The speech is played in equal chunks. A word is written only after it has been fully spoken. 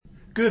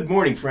Good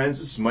morning, friends.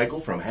 This is Michael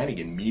from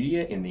Hannigan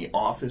Media in the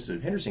office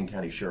of Henderson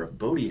County Sheriff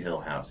Bodie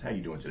Hillhouse. How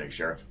you doing today,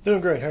 Sheriff?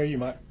 Doing great. How are you,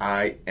 Mike?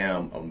 I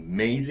am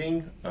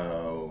amazing.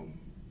 A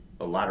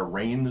lot of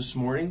rain this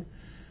morning,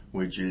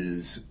 which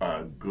is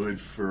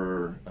good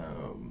for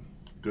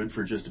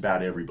just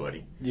about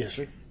everybody. Yes,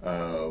 sir.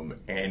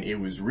 And it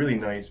was really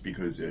nice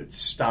because it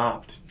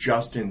stopped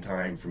just in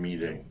time for me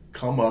to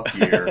come up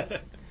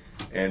here.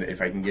 And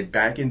if I can get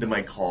back into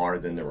my car,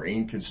 then the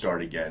rain can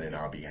start again, and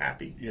I'll be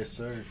happy. Yes,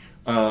 sir.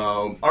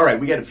 All right,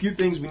 we got a few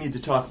things we need to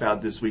talk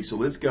about this week, so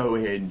let's go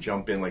ahead and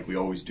jump in like we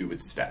always do with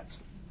the stats.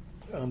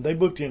 They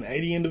booked in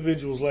 80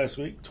 individuals last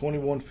week,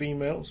 21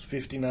 females,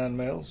 59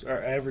 males.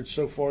 Our average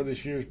so far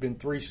this year has been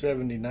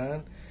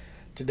 379.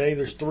 Today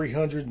there's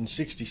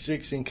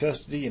 366 in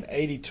custody, and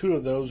 82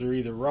 of those are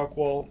either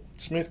Rockwall,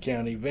 Smith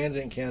County, Van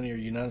Zandt County, or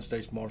United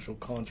States Marshal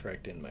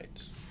contract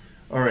inmates.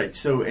 All right,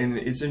 so, and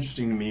it's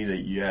interesting to me that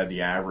you have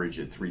the average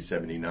at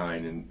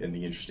 379, and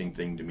the interesting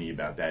thing to me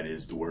about that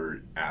is the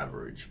word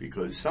average,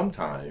 because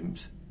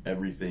sometimes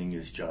everything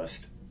is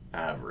just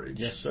average.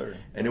 Yes, sir.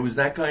 And it was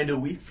that kind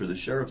of week for the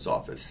sheriff's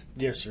office.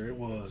 Yes, sir, it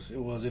was.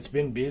 It's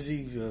been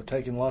busy,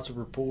 taking lots of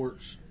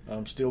reports.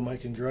 I'm still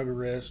making drug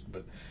arrests,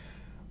 but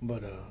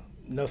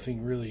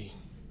nothing really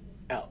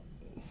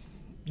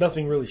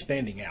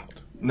standing out.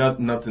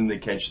 Nothing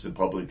that catches the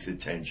public's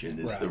attention.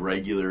 It's right. The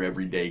regular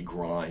everyday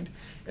grind.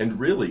 And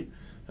really,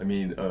 I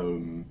mean,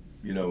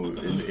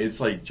 it's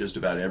like just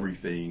about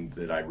everything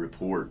that I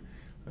report.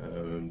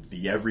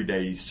 The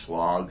everyday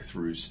slog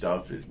through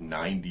stuff is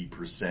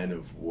 90%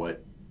 of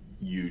what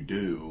you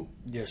do.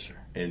 Yes, sir.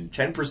 And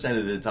 10%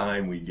 of the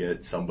time we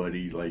get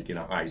somebody like in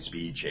a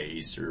high-speed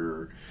chase,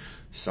 or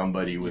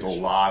somebody with a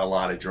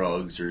lot of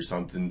drugs, or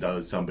somebody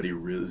does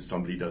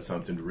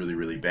something really,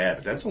 really bad.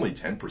 But that's only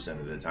 10%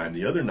 of the time.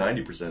 The other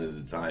 90% of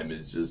the time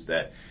is just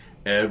that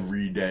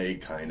everyday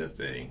kind of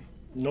thing.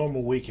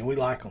 Normal week, and we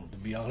like them, to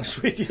be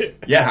honest with you.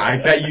 Yeah, I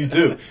bet you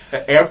do.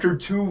 After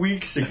 2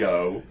 weeks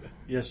ago,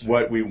 yes, sir.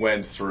 What we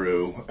went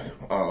through,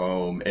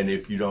 and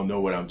if you don't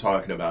know what I'm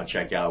talking about,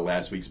 check out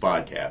last week's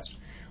podcast.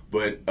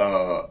 But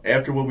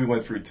after what we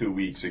went through 2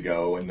 weeks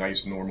ago, a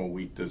nice normal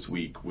week this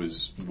week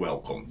was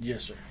welcome.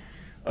 Yes, sir.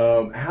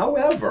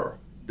 However,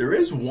 there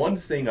is one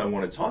thing I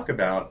want to talk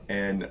about,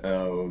 and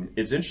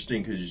it's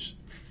interesting because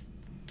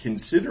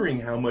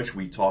considering how much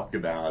we talked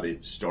about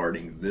it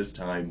starting this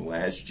time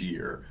last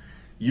year,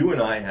 you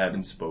and I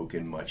haven't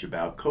spoken much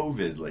about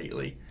COVID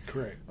lately.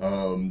 Correct.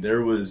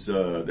 There was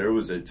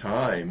a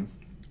time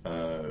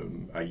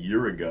a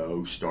year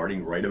ago,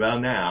 starting right about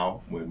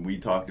now, when we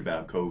talked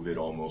about COVID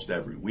almost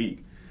every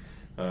week.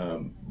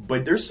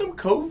 But there's some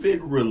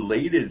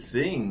COVID-related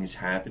things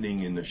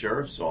happening in the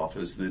sheriff's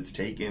office that's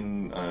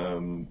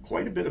taken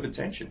quite a bit of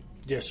attention.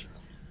 Yes,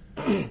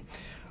 sir.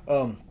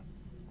 Of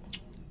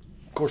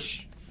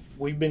course,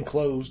 we've been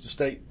closed. The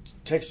state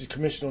Texas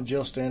Commission on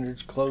Jail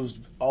Standards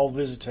closed all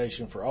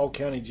visitation for all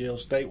county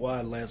jails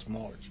statewide last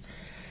March.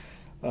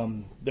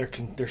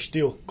 They're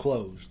still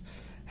closed.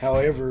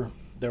 However,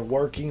 they're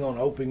working on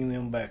opening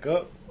them back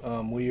up.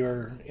 We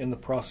are in the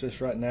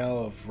process right now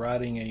of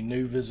writing a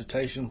new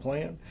visitation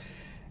plan,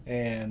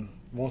 and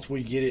once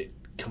we get it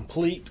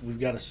complete,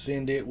 we've got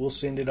to we'll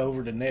send it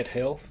over to Net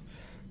Health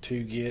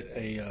to get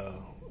a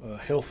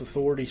health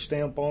authority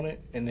stamp on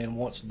it, and then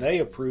once they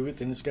approve it,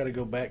 then it's got to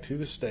go back to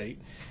the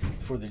state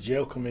for the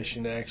jail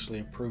commission to actually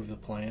approve the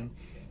plan.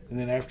 And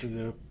then after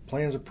the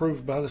plan's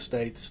approved by the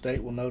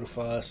state will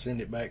notify us, send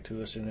it back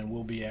to us, and then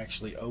we'll be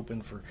actually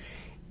open for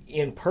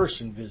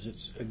in-person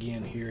visits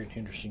again here in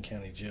Henderson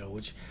County Jail,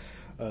 which,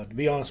 to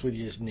be honest with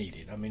you, is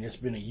needed. I mean, it's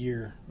been a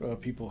year.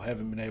 People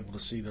haven't been able to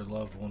see their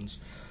loved ones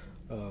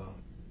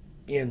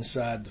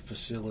inside the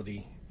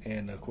facility,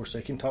 and of course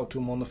they can talk to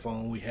them on the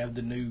phone. We have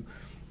the new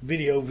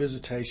video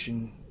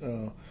visitation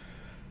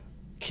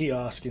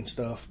kiosk and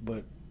stuff,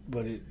 but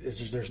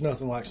there's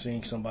nothing like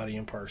seeing somebody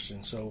in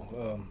person.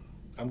 So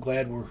I'm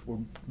glad we're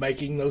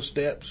making those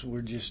steps.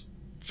 We're just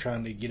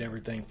trying to get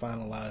everything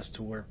finalized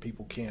to where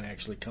people can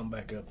actually come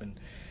back up and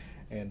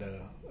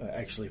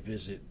actually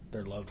visit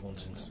their loved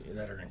ones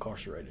that are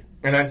incarcerated.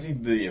 And I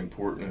think the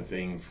important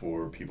thing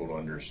for people to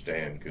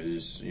understand,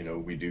 because,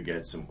 we do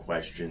get some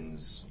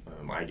questions.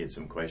 I get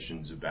some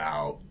questions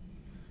about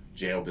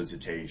jail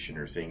visitation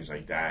or things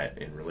like that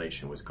in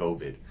relation with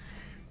COVID.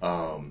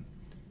 And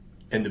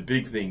the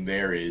big thing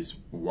there is,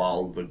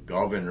 while the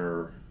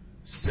governor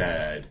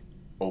said,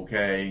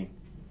 okay,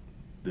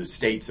 the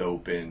state's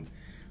open,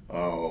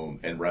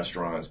 and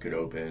restaurants could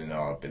open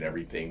up and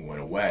everything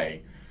went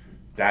away,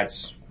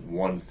 that's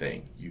one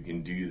thing. You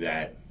can do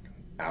that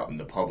out in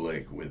the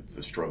public with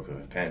the stroke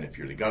of a pen if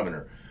you're the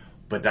governor.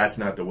 But that's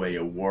not the way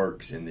it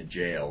works in the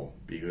jail,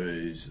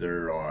 because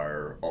there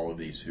are all of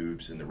these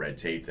hoops and the red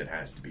tape that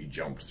has to be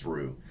jumped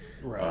through.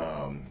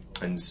 Right.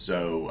 And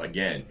so,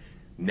 again,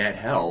 Net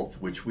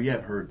Health, which we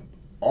have heard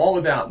all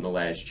about in the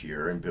last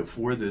year, and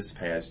before this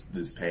past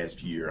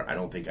year, I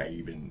don't think I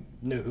even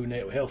knew who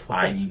Net Health was.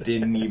 I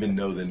didn't even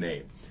know the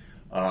name.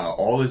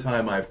 All the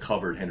time I've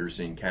covered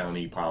Henderson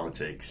County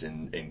politics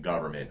and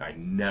government, I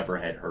never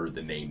had heard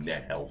the name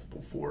NetHealth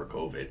before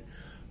COVID.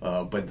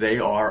 But they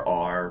are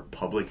our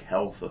public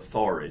health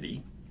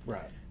authority.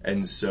 Right.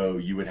 And so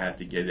you would have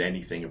to get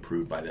anything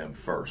approved by them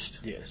first.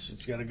 Yes,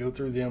 it's got to go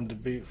through them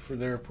for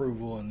their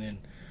approval and then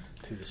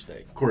to the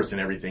state. Of course, and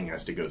everything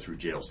has to go through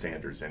jail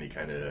standards. Any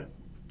kind of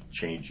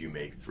change you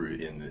make through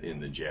in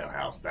the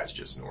jailhouse, that's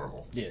just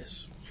normal.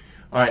 Yes.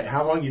 All right,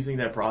 how long do you think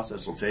that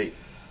process will take?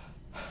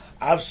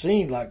 I've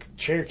seen like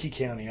Cherokee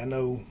County. I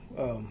know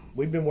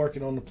we've been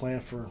working on the plan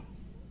for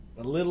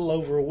a little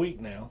over a week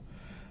now.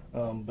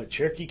 But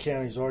Cherokee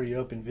County is already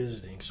up and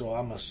visiting, so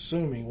I'm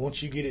assuming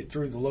once you get it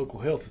through the local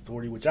health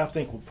authority, which I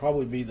think will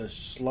probably be the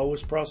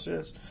slowest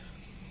process,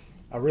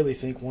 I really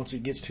think once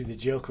it gets to the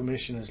jail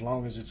commission, as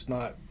long as it's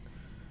not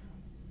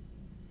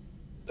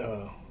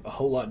a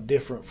whole lot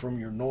different from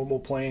your normal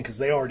plan, because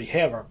they already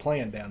have our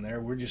plan down there.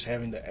 We're just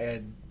having to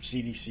add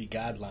CDC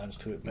guidelines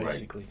to it,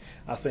 basically.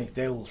 Right. I think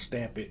they will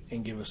stamp it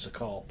and give us a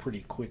call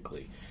pretty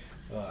quickly.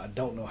 I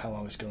don't know how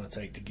long it's going to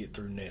take to get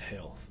through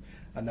NetHealth.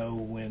 I know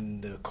when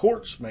the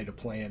courts made a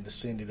plan to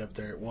send it up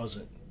there, it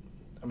wasn't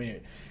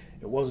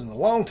a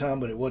long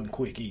time, but it wasn't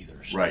quick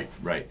either. So.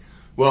 Right.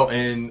 Well,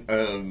 and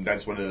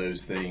that's one of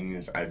those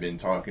things I've been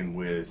talking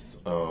with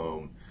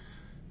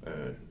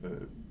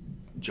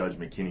Judge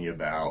McKinney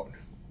about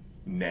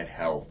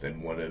NetHealth,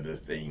 and one of the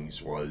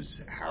things was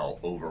how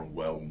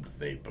overwhelmed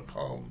they've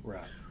become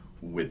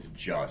with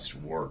just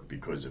work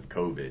because of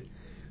COVID.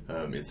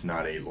 It's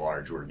not a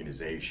large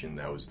organization.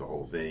 That was the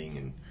whole thing,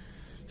 and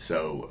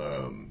so,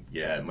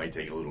 it might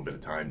take a little bit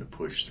of time to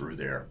push through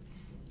there.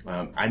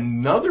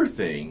 Another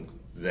thing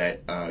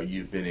that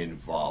you've been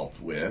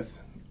involved with,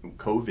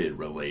 COVID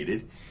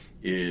related,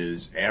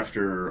 is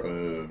after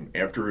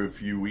a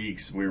few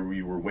weeks where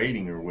we were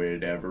waiting or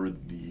whatever,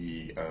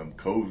 the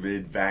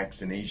COVID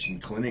vaccination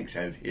clinics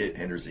have hit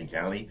Henderson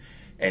County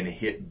and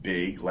hit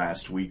big.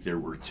 Last week there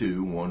were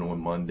two, one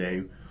on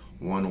Monday,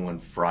 one on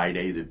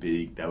Friday.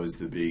 That was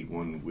the big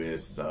one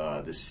with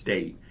the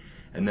state.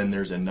 And then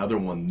there's another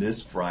one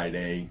this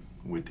Friday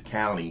with the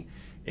county.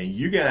 And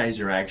you guys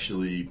are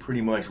actually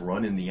pretty much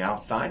running the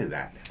outside of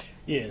that.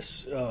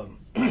 Yes.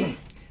 And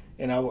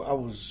I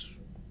was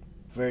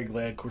very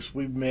glad. Of course,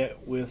 we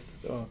met with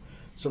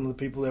some of the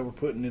people that were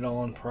putting it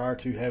on prior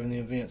to having the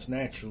events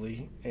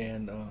naturally.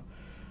 And,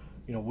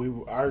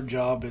 our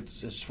job,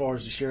 as far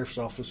as the sheriff's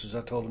office, as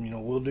I told them,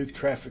 we'll do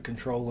traffic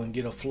control and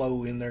get a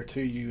flow in there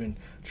to you and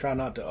try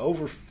not to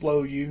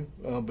overflow you,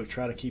 but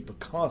try to keep a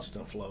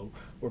constant flow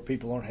where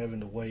people aren't having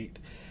to wait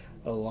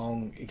a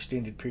long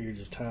extended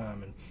periods of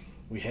time. And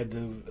we had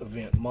the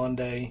event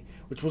Monday,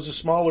 which was a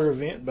smaller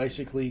event,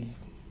 basically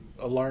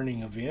a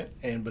learning event,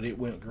 but it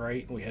went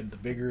great. We had the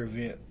bigger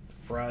event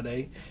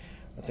Friday.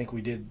 I think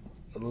we did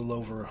a little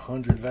over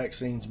 100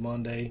 vaccines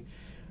Monday.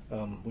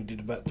 We did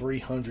about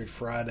 300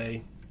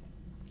 Friday,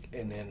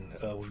 and then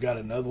we've got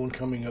another one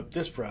coming up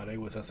this Friday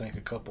with, I think,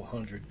 a couple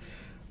hundred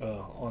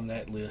on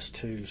that list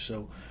too.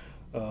 So,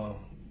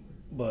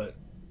 but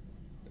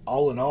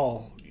all in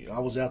all, I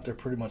was out there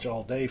pretty much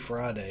all day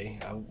Friday.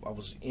 I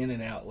was in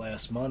and out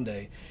last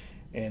Monday,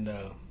 and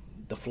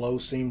the flow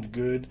seemed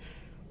good.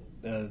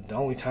 The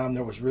only time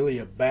there was really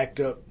a backed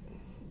up,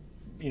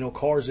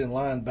 cars in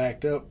line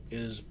backed up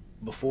is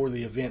before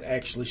the event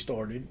actually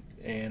started.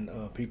 And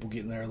people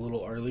getting there a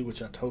little early,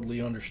 which I totally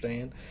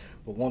understand.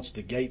 But once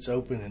the gates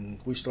opened and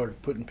we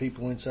started putting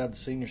people inside the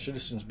senior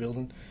citizens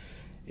building,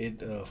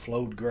 it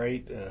flowed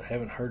great.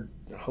 Haven't heard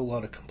a whole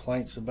lot of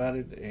complaints about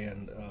it.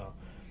 And,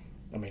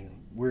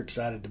 we're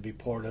excited to be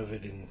part of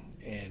it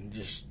and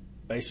just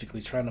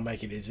basically trying to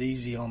make it as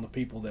easy on the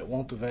people that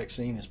want the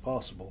vaccine as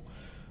possible.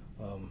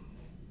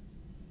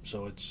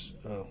 So it's...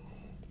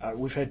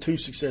 we've had two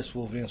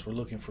successful events. We're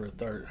looking for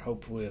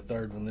hopefully a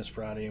third one this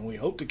Friday, and we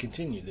hope to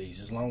continue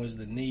these as long as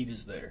the need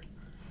is there.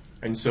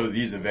 And so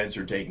these events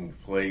are taking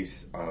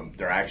place.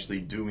 They're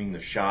actually doing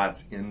the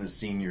shots in the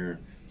senior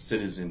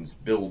citizens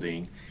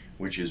building,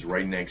 which is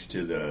right next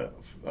to the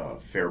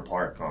Fair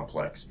Park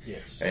complex.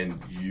 Yes. And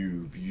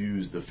you've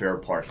used the Fair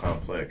Park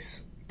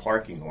complex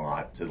parking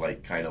lot to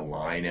kind of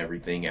line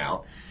everything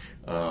out.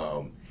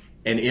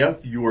 And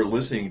if you are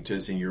listening to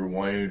this and you're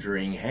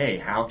wondering, hey,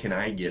 how can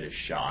I get a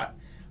shot?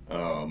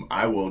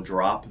 I will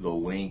drop the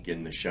link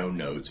in the show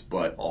notes,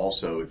 but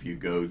also if you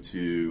go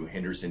to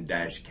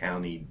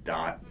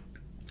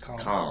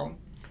henderson-county.com,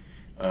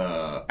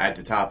 at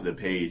the top of the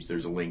page,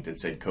 there's a link that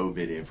said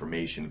COVID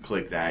information.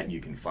 Click that and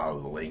you can follow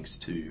the links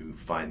to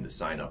find the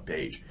sign up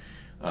page.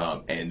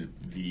 And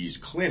these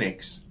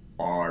clinics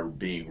are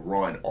being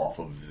run off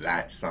of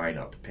that sign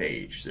up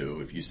page. So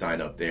if you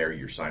sign up there,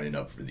 you're signing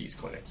up for these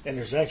clinics. And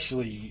there's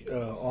actually,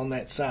 on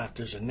that site,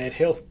 there's a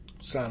NetHealth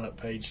sign up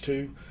page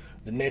too.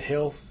 The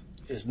NetHealth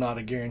is not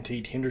a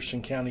guaranteed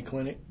Henderson County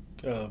clinic.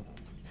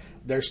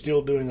 They're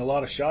still doing a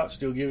lot of shots,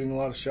 still giving a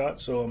lot of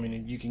shots. So,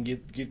 you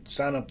can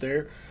sign up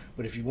there.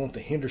 But if you want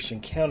the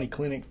Henderson County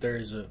clinic, there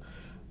is a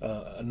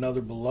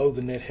another below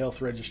the net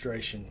health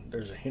registration,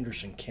 there's a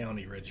Henderson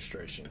County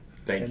registration.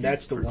 Thank and you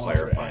that's for the one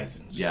clarifying. for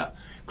Athens. Yeah,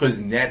 because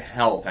Net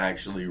Health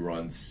actually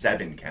runs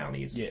 7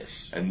 counties.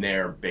 Yes. And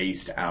they're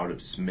based out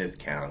of Smith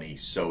County.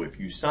 So if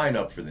you sign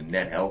up for the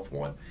Net Health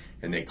one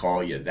and they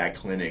call you, that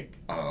clinic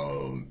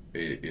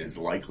is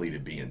likely to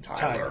be in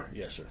Tyler.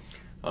 Yes, sir.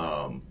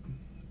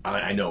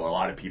 I know a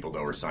lot of people,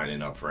 though, are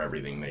signing up for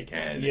everything they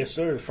can. Yes,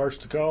 sir. The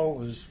first to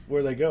call is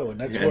where they go. And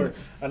that's where,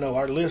 I know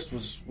our list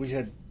was, we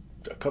had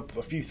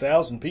a few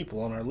thousand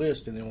people on our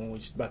list, and then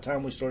by the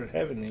time we started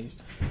having these,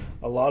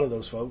 a lot of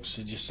those folks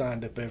had just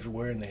signed up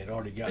everywhere, and they had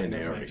already gotten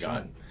their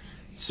vaccine.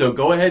 So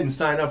go ahead and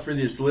sign up for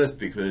this list,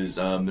 because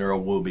there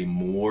will be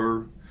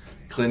more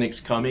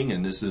clinics coming,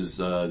 and this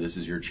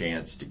is your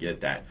chance to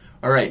get that.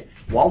 All right.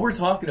 While we're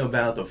talking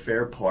about the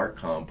Fair Park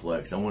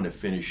Complex, I want to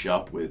finish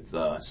up with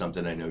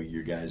something I know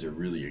you guys are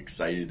really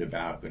excited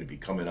about, going to be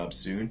coming up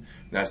soon.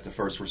 And that's the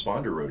First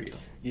Responder Rodeo.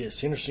 Yes,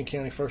 Henderson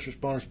County First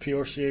Responders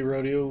PRCA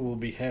Rodeo will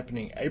be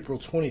happening April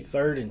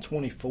 23rd and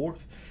 24th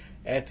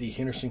at the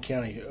Henderson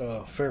County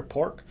Fair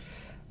Park.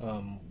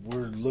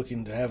 We're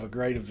looking to have a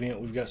great event.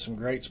 We've got some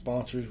great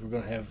sponsors. We're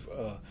going to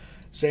have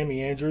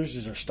Sammy Andrews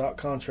is our stock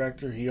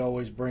contractor. He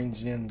always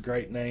brings in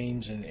great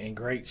names and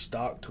great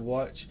stock to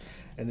watch.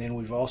 And then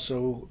we've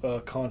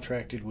also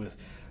contracted with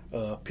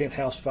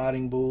Penthouse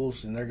Fighting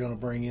Bulls, and they're going to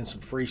bring in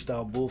some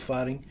freestyle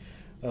bullfighting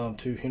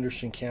to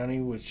Henderson County,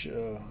 which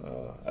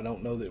I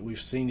don't know that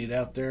we've seen it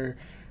out there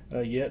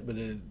yet, but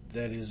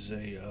that is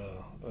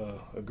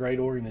a great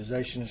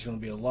organization. It's going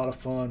to be a lot of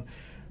fun.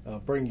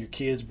 Bring your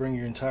kids, bring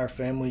your entire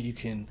family. You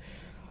can.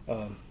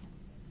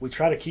 We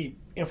try to keep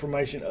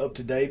information up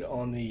to date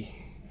on the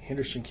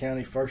Henderson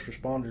County First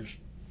Responders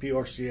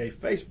PRCA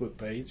Facebook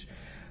page.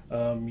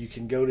 You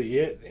can go to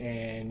it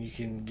and you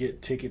can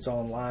get tickets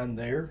online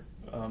there,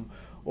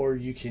 or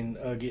you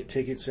can get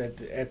tickets at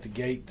the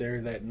gate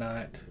there that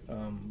night.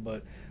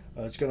 But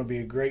it's going to be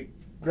a great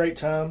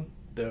time.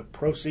 The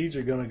proceeds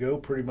are going to go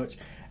pretty much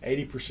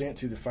 80%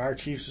 to the Fire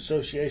Chiefs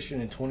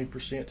Association and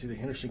 20% to the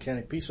Henderson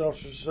County Peace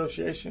Officers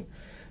Association.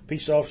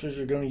 Peace officers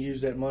are going to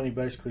use that money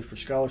basically for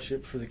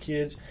scholarships for the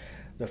kids.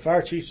 The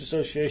Fire Chiefs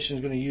Association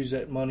is going to use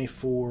that money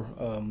for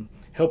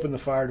helping the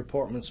fire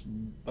departments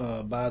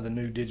buy the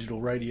new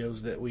digital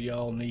radios that we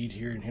all need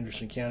here in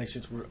Henderson County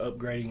since we're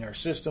upgrading our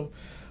system.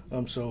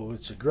 So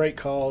it's a great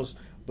cause,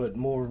 but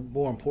more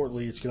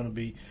importantly, it's going to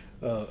be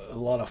a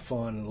lot of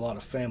fun and a lot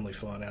of family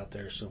fun out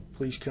there. So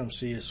please come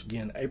see us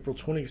again, April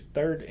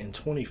 23rd and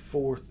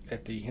 24th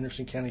at the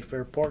Henderson County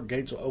Fair Park.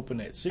 Gates will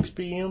open at 6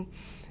 p.m.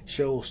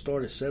 Show will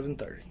start at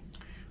 7:30.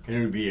 And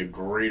it would be a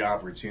great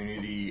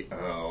opportunity.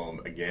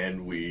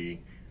 Again,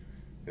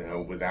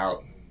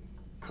 without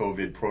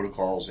COVID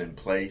protocols in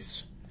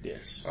place.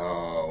 Yes.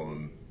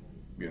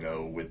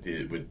 With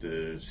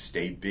the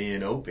state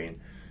being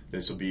open,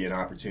 this will be an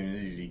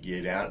opportunity to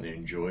get out and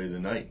enjoy the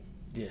night.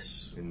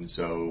 Yes. And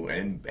so,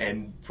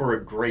 and for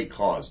a great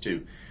cause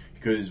too,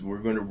 because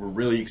we're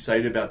really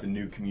excited about the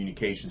new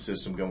communication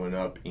system going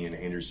up in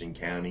Henderson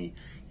County.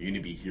 You're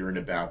going to be hearing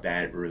about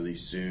that really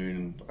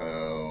soon.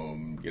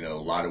 A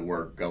lot of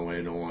work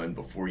going on.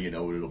 Before you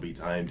know it, it'll be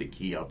time to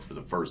key up for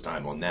the first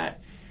time on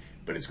that.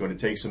 But it's going to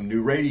take some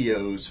new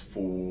radios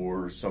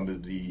for some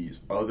of these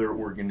other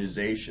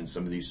organizations,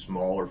 some of these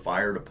smaller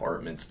fire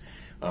departments,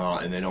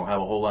 and they don't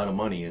have a whole lot of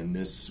money, and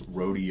this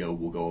rodeo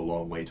will go a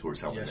long way towards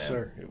helping them. Yes,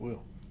 sir, it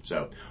will.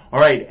 So,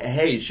 all right.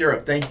 Hey,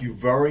 Sheriff, thank you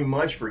very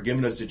much for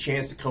giving us a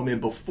chance to come in.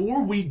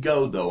 Before we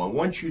go, though, I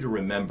want you to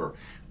remember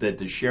that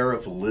the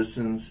Sheriff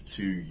listens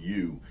to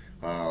you.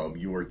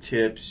 Your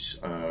tips,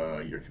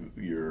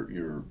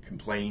 your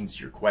complaints,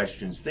 your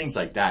questions, things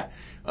like that.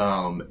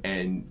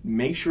 And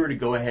make sure to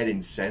go ahead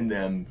and send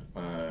them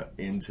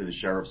into the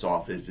Sheriff's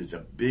office. It's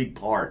a big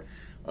part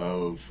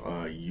of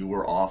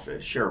your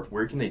office. Sheriff,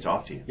 where can they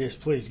talk to you? Yes,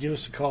 please give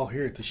us a call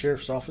here at the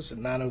Sheriff's office at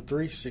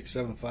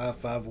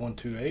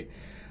 903-675-5128.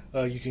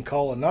 You can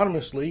call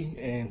anonymously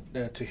and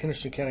to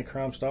Henderson County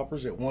Crime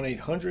Stoppers at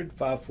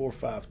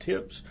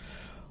 1-800-545-TIPS.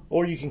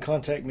 Or you can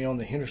contact me on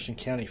the Henderson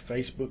County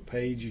Facebook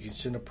page. You can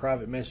send a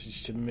private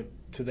message to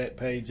that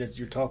page that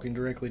you're talking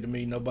directly to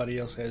me. Nobody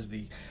else has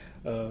the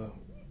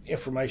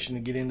information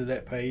to get into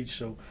that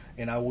page.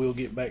 And I will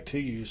get back to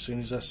you as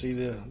soon as I see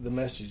the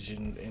message.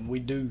 And we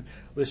do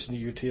listen to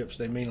your tips.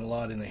 They mean a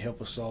lot and they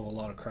help us solve a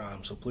lot of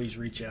crime. So please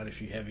reach out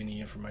if you have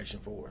any information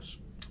for us.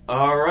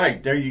 All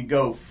right, there you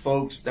go,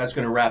 folks. That's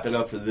going to wrap it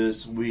up for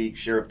this week.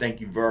 Sheriff, thank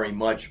you very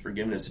much for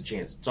giving us a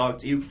chance to talk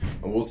to you,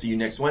 and we'll see you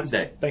next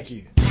Wednesday. Thank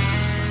you.